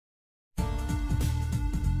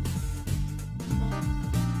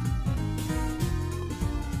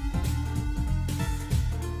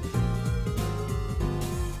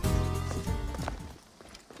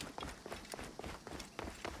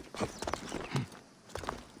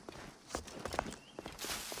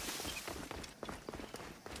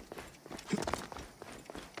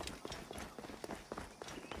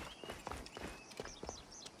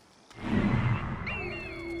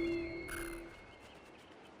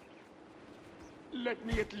Let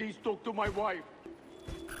me at least talk to my wife.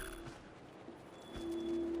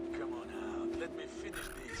 Come on out. Let me finish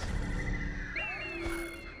this.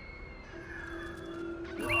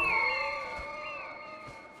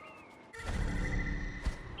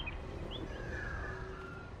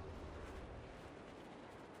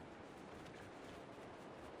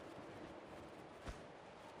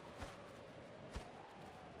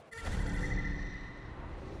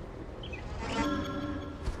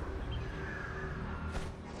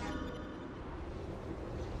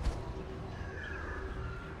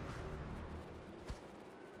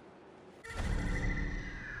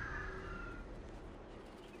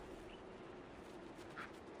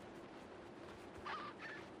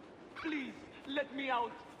 Please, let me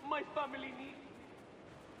out. My family needs...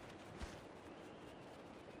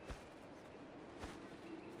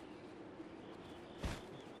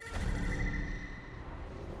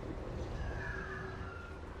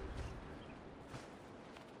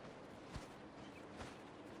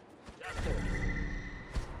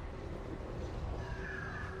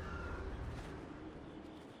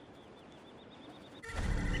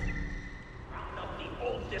 Of the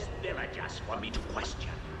oldest villagers for me to question.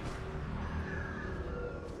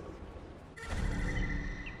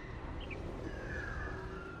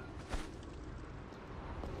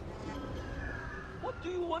 What do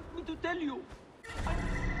you want me to tell you?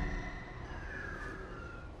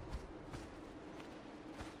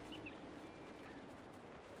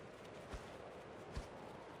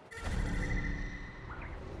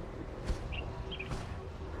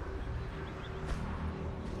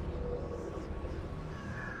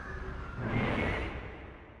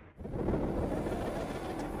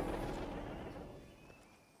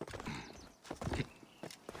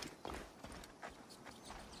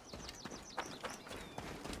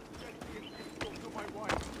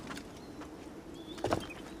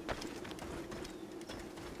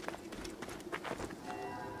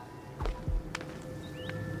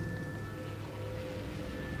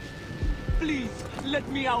 Please, let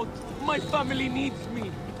me out. My family needs me.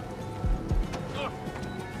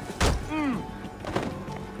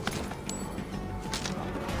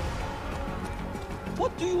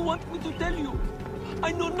 What do you want me to tell you?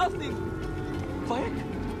 I know nothing.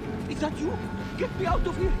 Bayek? Is that you? Get me out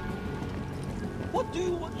of here. What do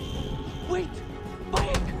you want? Wait!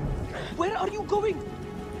 Bayek! Where are you going?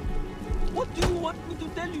 What do you want me to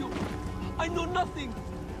tell you? I know nothing.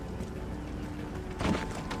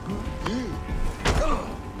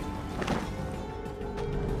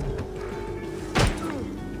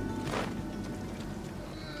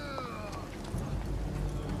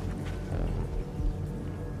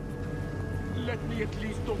 Let me at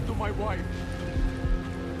least talk to my wife.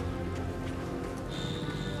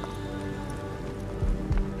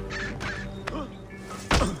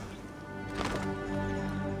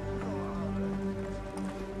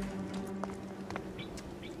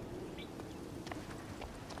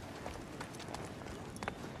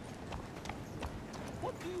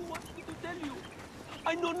 What do you want me to tell you?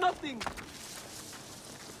 I know nothing.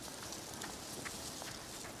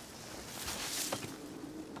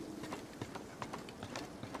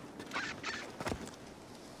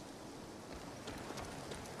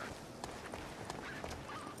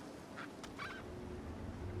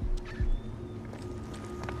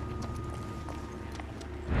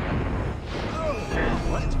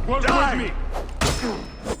 Work with me!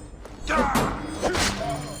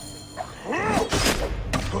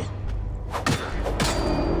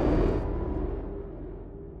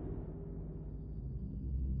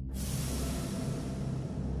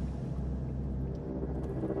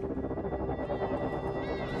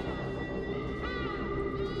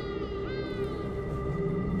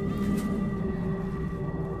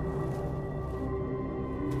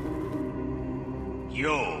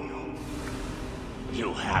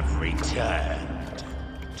 You have returned.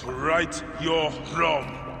 To right your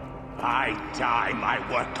wrong. I die my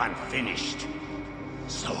work unfinished.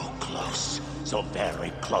 So close, so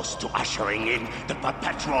very close to ushering in the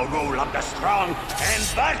perpetual rule of the strong and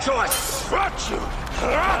virtuous. Virtue!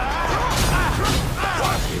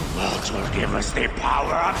 The world will give us the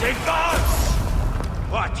power of the gods.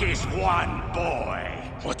 What is one boy?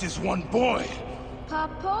 What is one boy?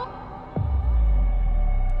 Papa?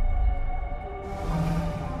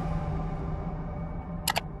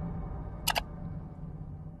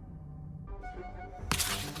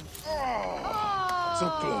 So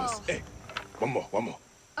close. Hey, one more.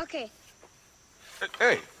 Okay.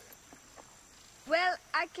 Hey! Well,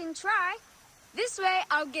 I can try. This way,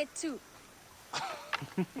 I'll get two.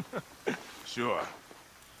 Sure.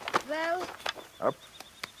 Well, Up.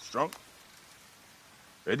 Strong.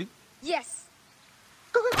 Ready? yes.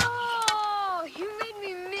 You made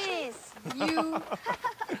me miss. You. Remu,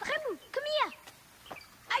 come here.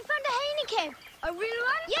 I found a hyena cave. A real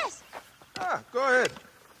one? Yes. Ah, go ahead.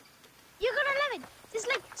 You're gonna love it. There's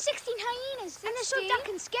like 16 hyenas, and they're so 16? dark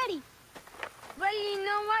and scary. Well, you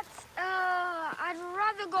know what? I'd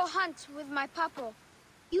rather go hunt with my papa.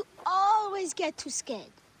 You always get too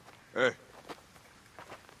scared. Hey.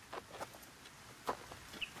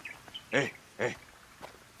 Hey.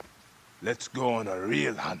 Let's go on a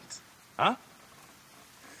real hunt. Huh?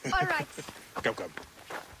 All right. Come.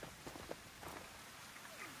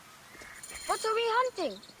 What are we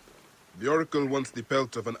hunting? The Oracle wants the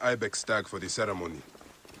pelt of an ibex stag for the ceremony.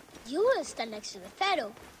 You will stand next to the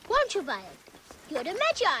pharaoh, won't you, Bayek? You're the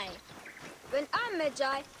Magi. When I'm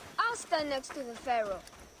Magi, I'll stand next to the pharaoh.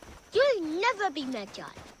 You'll never be Magi.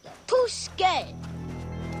 You're too scared.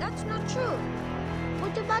 That's not true.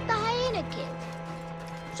 What about the hyena kid?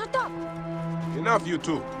 Shut up. Enough, you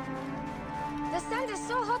two. The sand is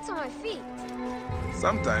so hot on my feet.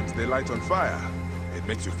 Sometimes they light on fire. It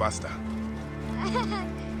makes you faster.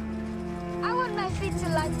 I want my feet to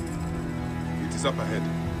light. It is up ahead.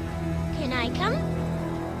 Can I come?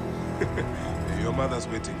 Your mother's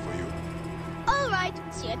waiting for you. All right.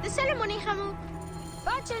 See you at the ceremony, Remu.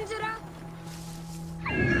 Bye, Chandra.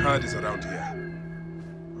 The herd is around here.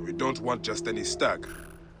 We don't want just any stag.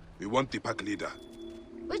 We want the pack leader.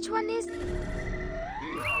 Which one is?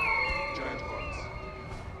 Giant horns.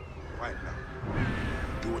 Quiet now.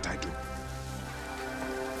 Do what I do.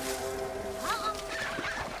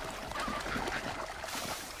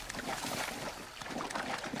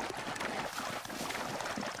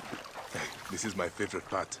 Hey, this is my favorite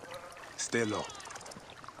part. Stay low.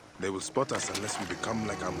 They will spot us unless we become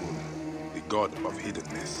like Amun, the god of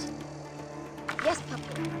hiddenness. Yes,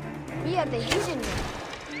 Papa. We are the hidden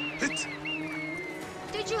one. Hit!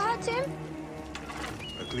 Did you hurt him?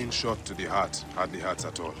 A clean shot to the heart hardly hurts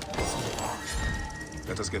at all.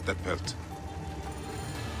 Let us get that pelt.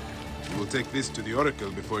 We will take this to the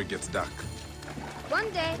Oracle before it gets dark.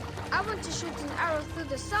 One day, I want to shoot an arrow through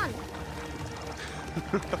the sun.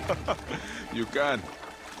 You can.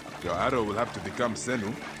 Your arrow will have to become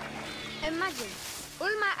Senu. Imagine,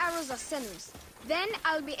 all my arrows are Senus. Then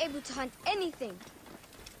I'll be able to hunt anything.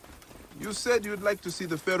 You said you'd like to see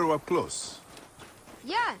the Pharaoh up close.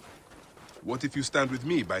 Yeah. What if you stand with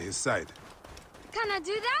me by his side? Can I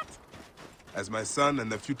do that? As my son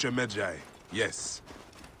and the future Magi, yes.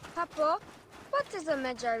 Papa, what is a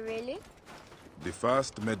Magi really? The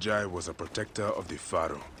first Magi was a protector of the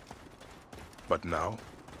Pharaoh. But now,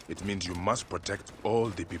 it means you must protect all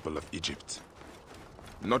the people of Egypt.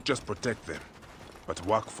 Not just protect them, but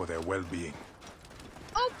work for their well-being.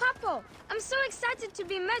 Oh, Papa, I'm so excited to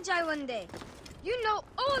be Magi one day. You know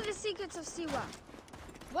all the secrets of Siwa.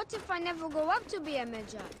 What if I never go up to be a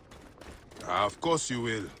Magi? Of course you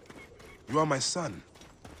will. You are my son.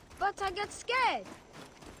 But I get scared.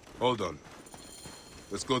 Hold on.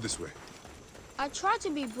 Let's go this way. I try to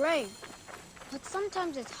be brave, but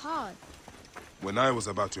sometimes it's hard. When I was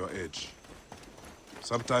about your age,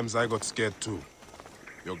 sometimes I got scared too.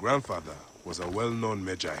 Your grandfather was a well-known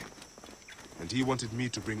Magi, and he wanted me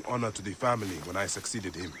to bring honor to the family when I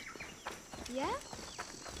succeeded him. Yeah?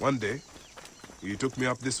 One day, he took me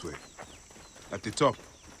up this way. At the top,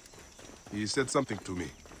 he said something to me.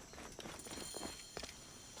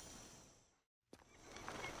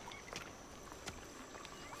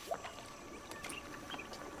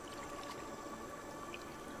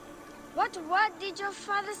 What word did your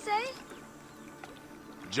father say?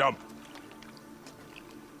 Jump!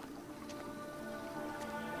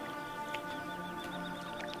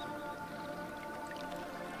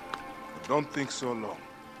 Don't think so long.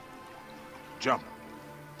 Jump.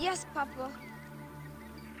 Yes, Papa.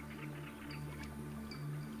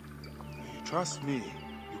 Trust me.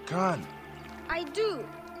 You can. I do.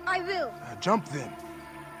 I will. Jump then.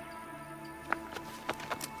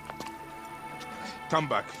 Come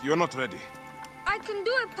back. You're not ready. I can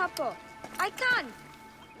do it, Papa. I can.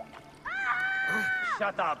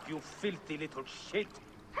 Shut up, you filthy little shit!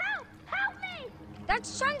 Help! Help me!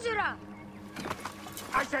 That's Shanjura.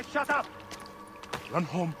 I said shut up! Run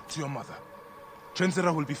home to your mother.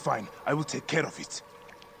 Trenzera will be fine. I will take care of it.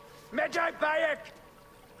 Magi Bayek!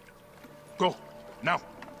 Go. Now.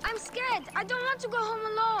 I'm scared. I don't want to go home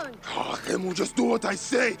alone. Oh, Remu, just do what I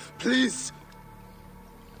say, please.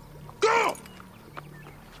 Go!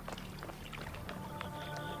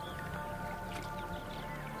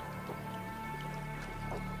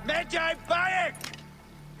 Magi Bayek!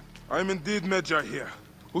 I'm indeed Magi here.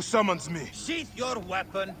 Who summons me? Sheath your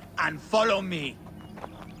weapon and follow me.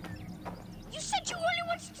 You said you only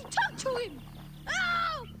wanted to talk to him!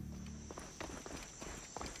 Oh!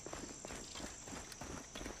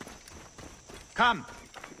 Come.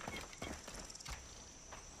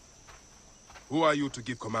 Who are you to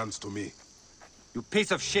give commands to me? You piece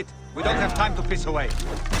of shit. We don't have time to piss away.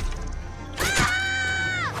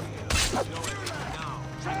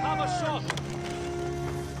 Have a shot!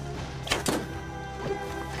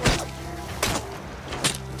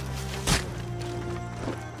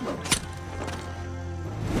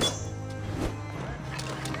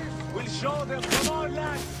 We'll show them. Come on,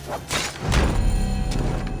 lads!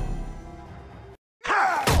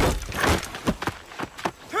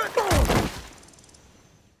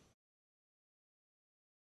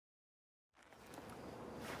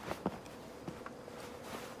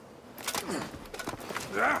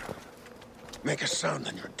 Make a sound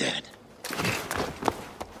and you're dead.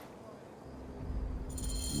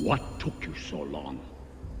 What took you so long?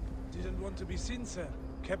 Didn't want to be seen, sir.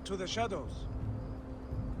 Kept to the shadows.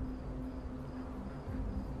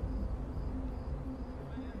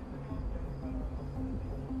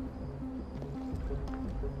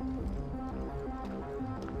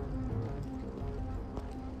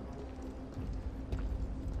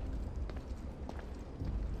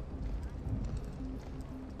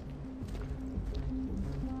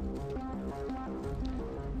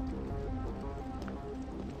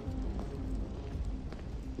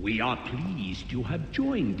 We are pleased you have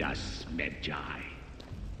joined us, Medjay.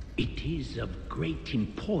 It is of great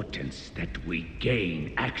importance that we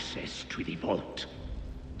gain access to the vault.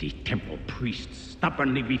 The temple priests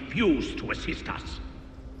stubbornly refuse to assist us.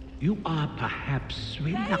 You are perhaps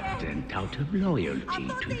reluctant out of loyalty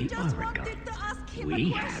to the Oracle.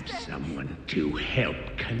 We have someone to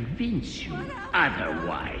help convince you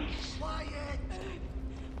otherwise.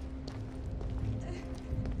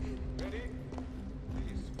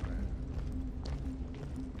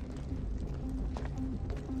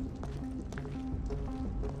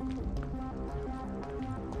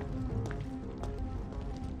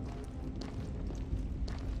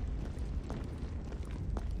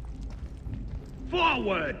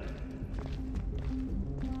 Forward!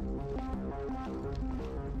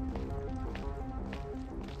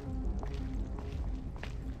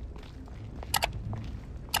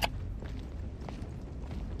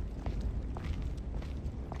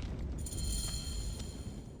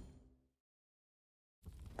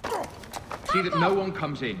 See that no one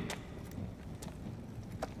comes in.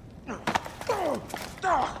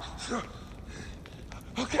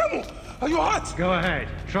 Camel, are you hurt? Go ahead.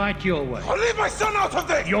 Try it your way. I'll leave my son out of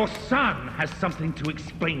this! Your son has something to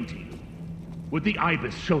explain to you. Would the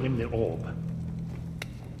Ibis show him the orb?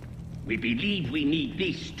 We believe we need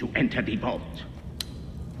this to enter the vault.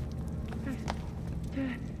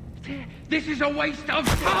 This is a waste of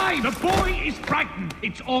time! The boy is frightened.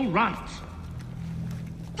 It's all right.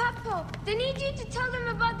 Papo, they need you to tell them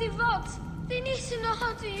about the vault. They need to know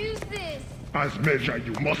how to use this. As measure,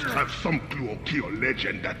 you must have some clue or key or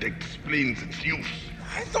legend that explains its use.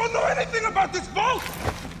 I don't know anything about this vault!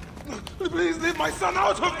 Please leave my son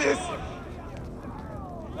out of this!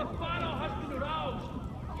 The Pharaoh has been aroused.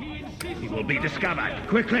 He insists He will be discovered.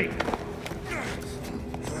 Quickly!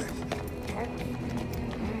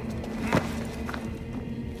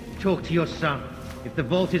 Talk to your son. If the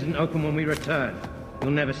vault isn't open when we return,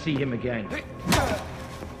 you'll never see him again.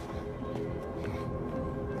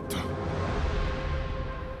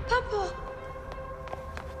 Papo!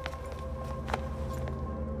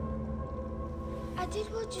 I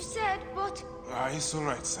did what you said, but... It's all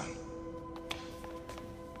right, son.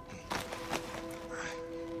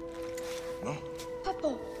 No?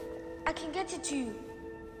 Papo, I can get it to you.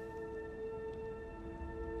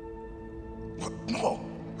 What? No!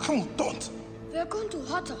 Hemu, don't! They're going to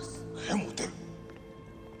hurt us. Hemu,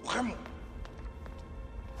 Hemu!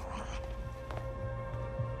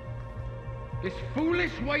 This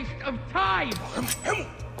foolish waste of time! Hemu!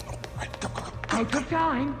 Out of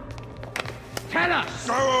time? Tell us!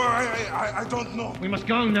 No, I don't know. We must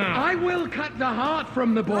go now. I will cut the heart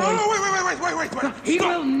from the boy. No, wait. He Stop.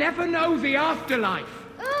 will never know the afterlife.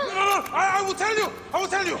 No, I will tell you. I will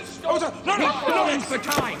tell you. No. He's stalling for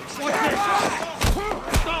time. What's this?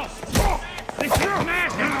 Stop! This is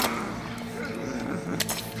madness!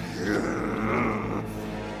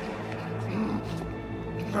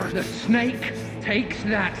 The snake takes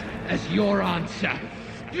that as your answer.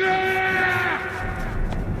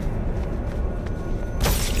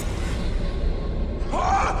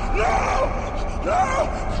 No!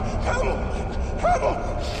 Hemu!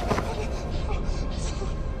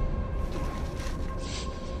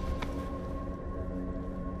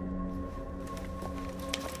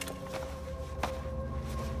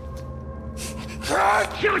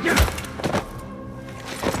 Shoot him!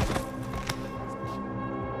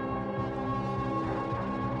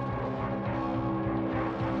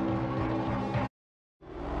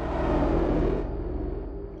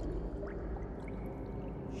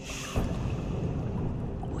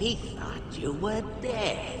 We thought you were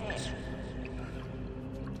dead.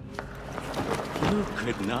 You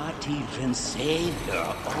could not even save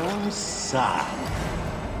your own son.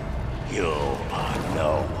 You are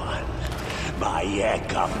no one.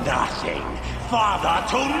 Bayek of nothing. Father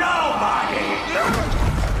to nobody!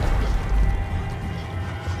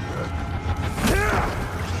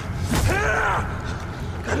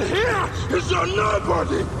 And here is your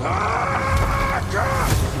nobody!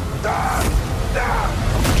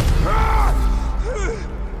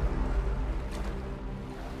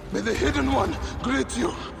 May the Hidden One greet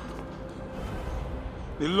you.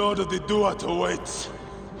 The Lord of the Duat awaits.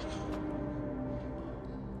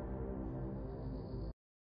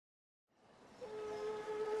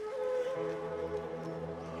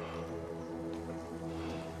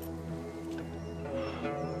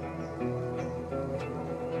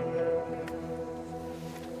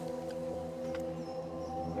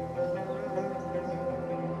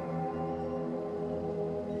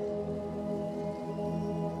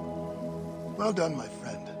 Well done, my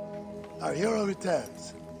friend. Our hero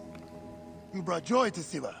returns. You brought joy to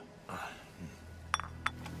Siwa. I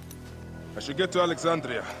should get to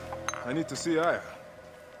Alexandria. I need to see Aya.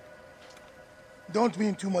 Don't be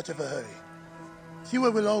in too much of a hurry.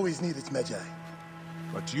 Siwa will always need its Magi.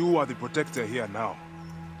 But you are the protector here now.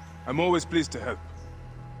 I'm always pleased to help.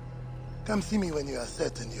 Come see me when you are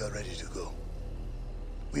certain you are ready to go.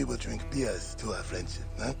 We will drink beers to our friendship,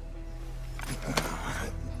 huh?